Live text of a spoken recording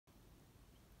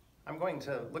I'm going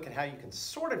to look at how you can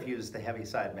sort of use the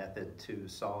Heaviside method to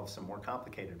solve some more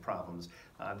complicated problems.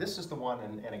 This is the one,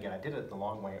 and again, I did it the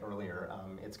long way earlier.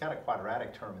 It's got a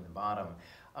quadratic term in the bottom.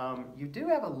 You do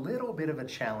have a little bit of a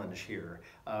challenge here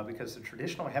because the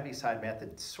traditional Heaviside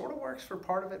method sort of works for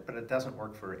part of it, but it doesn't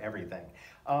work for everything.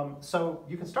 So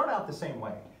you can start out the same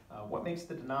way. What makes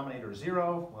the denominator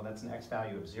 0? Well, that's an x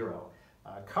value of 0.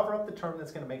 Cover up the term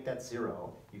that's going to make that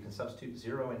 0. You can substitute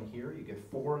 0 in here, you get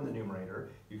 4 in the numerator.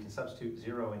 You can substitute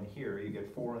 0 in here, you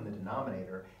get 4 in the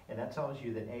denominator, and that tells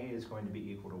you that a is going to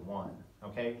be equal to 1.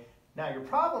 Okay? Now your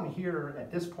problem here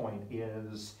at this point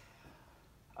is,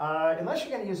 unless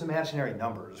you're going to use imaginary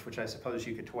numbers, which I suppose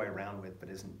you could toy around with but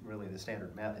isn't really the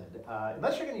standard method,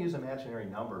 unless you're going to use imaginary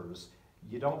numbers,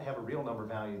 you don't have a real number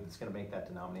value that's going to make that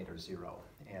denominator 0.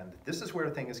 And this is where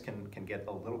things can get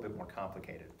a little bit more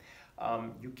complicated.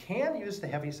 You can use the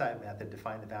Heaviside method to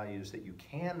find the values that you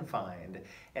can find,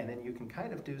 and then you can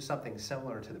kind of do something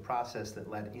similar to the process that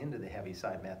led into the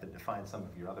Heaviside method to find some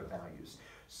of your other values.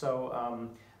 So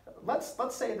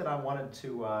let's say that I wanted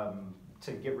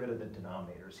to get rid of the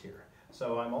denominators here.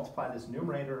 So I multiply this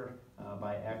numerator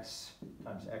by x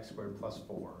times x squared plus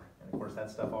 4, and of course that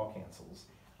stuff all cancels.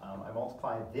 I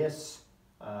multiply this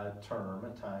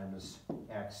term times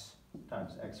x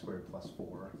squared plus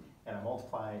 4, and I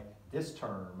multiply this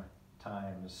term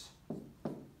times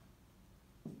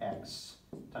x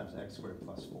squared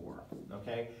plus 4,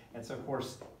 okay? And so of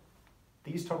course,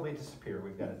 these totally disappear.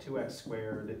 We've got a 2x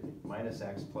squared minus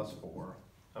x plus 4,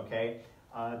 okay?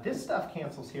 This stuff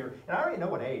cancels here, and I already know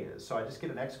what a is, so I just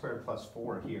get an x squared plus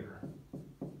 4 here,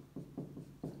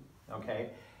 okay?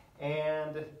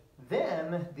 And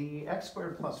then the x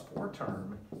squared plus 4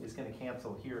 term is going to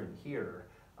cancel here and here.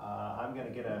 I'm going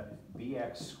to get a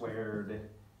bx squared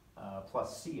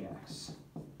plus cx,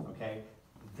 okay?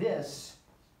 This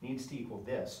needs to equal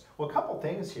this. Well, a couple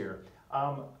things here.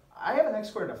 I have an x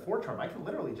squared and a 4 term. I can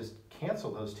literally just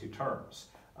cancel those two terms.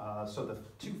 So the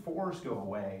two 4's go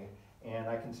away, and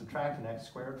I can subtract an x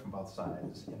squared from both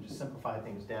sides and just simplify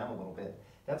things down a little bit.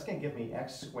 That's going to give me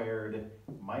x squared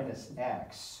minus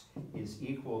x is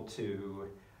equal to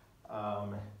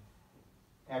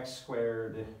x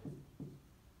squared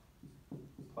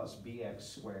plus bx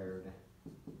squared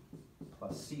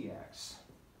plus cx,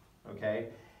 okay?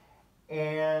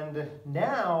 And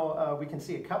now we can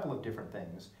see a couple of different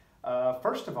things.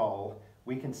 First of all,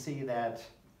 we can see that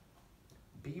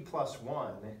b plus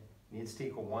 1 needs to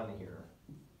equal 1 here,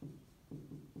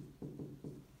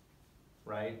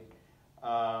 right?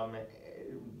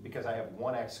 Because I have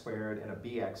 1x squared and a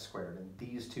bx squared, and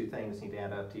these two things need to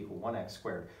add up to equal 1x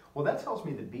squared. Well, that tells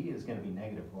me that b is going to be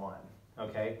negative 1,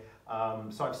 okay?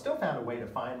 So I've still found a way to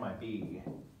find my b,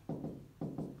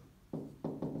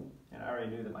 and I already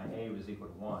knew that my a was equal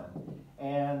to 1.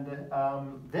 And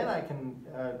then I can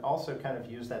also kind of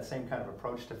use that same kind of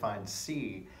approach to find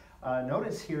c.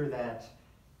 Notice here that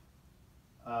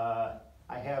I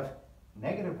have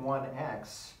negative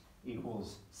 1x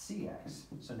equals cx.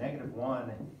 So negative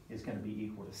 1 is going to be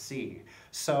equal to c.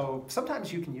 So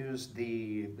sometimes you can use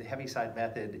the Heaviside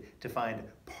method to find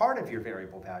part of your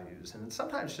variable values, and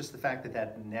sometimes just the fact that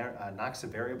that knocks a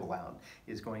variable out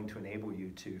is going to enable you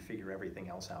to figure everything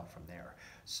else out from there.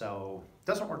 So it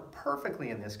doesn't work perfectly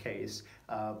in this case,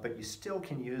 but you still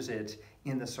can use it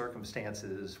in the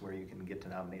circumstances where you can get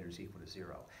denominators equal to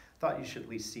 0. Thought you should at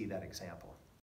least see that example.